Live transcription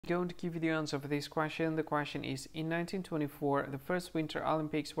going to give you the answer for this question. The question is, in 1924, the first Winter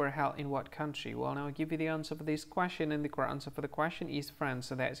Olympics were held in what country? Well, now I'll give you the answer for this question, and the correct answer for the question is France.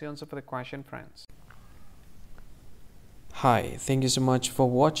 So that's the answer for the question, France. Hi, thank you so much for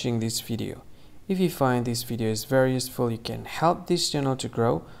watching this video. If you find this video is very useful, you can help this channel to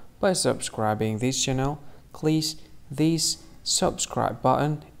grow by subscribing this channel. Click this subscribe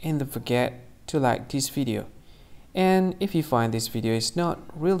button and don't forget to like this video. And if you find this video is not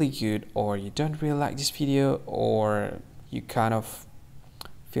really good, or you don't really like this video, or you kind of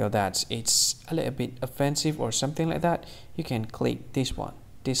feel that it's a little bit offensive or something like that, you can click this one,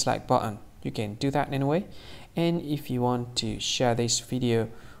 dislike button. You can do that anyway. And if you want to share this video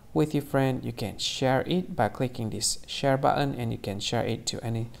with your friend, you can share it by clicking this share button, and you can share it to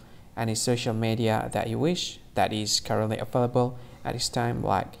any social media that you wish that is currently available at this time,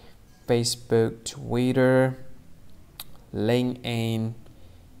 like Facebook, Twitter, LinkedIn,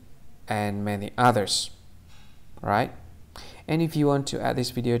 and many others, right? And if you want to add this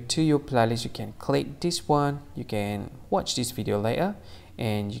video to your playlist, you can click this one. You can watch this video later,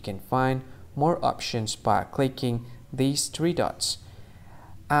 and you can find more options by clicking these three dots.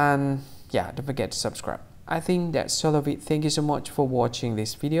 And yeah, don't forget to subscribe. I think that's all of it. Thank you so much for watching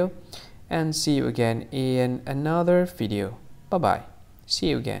this video, and see you again in another video. Bye bye. See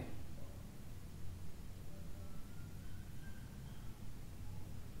you again.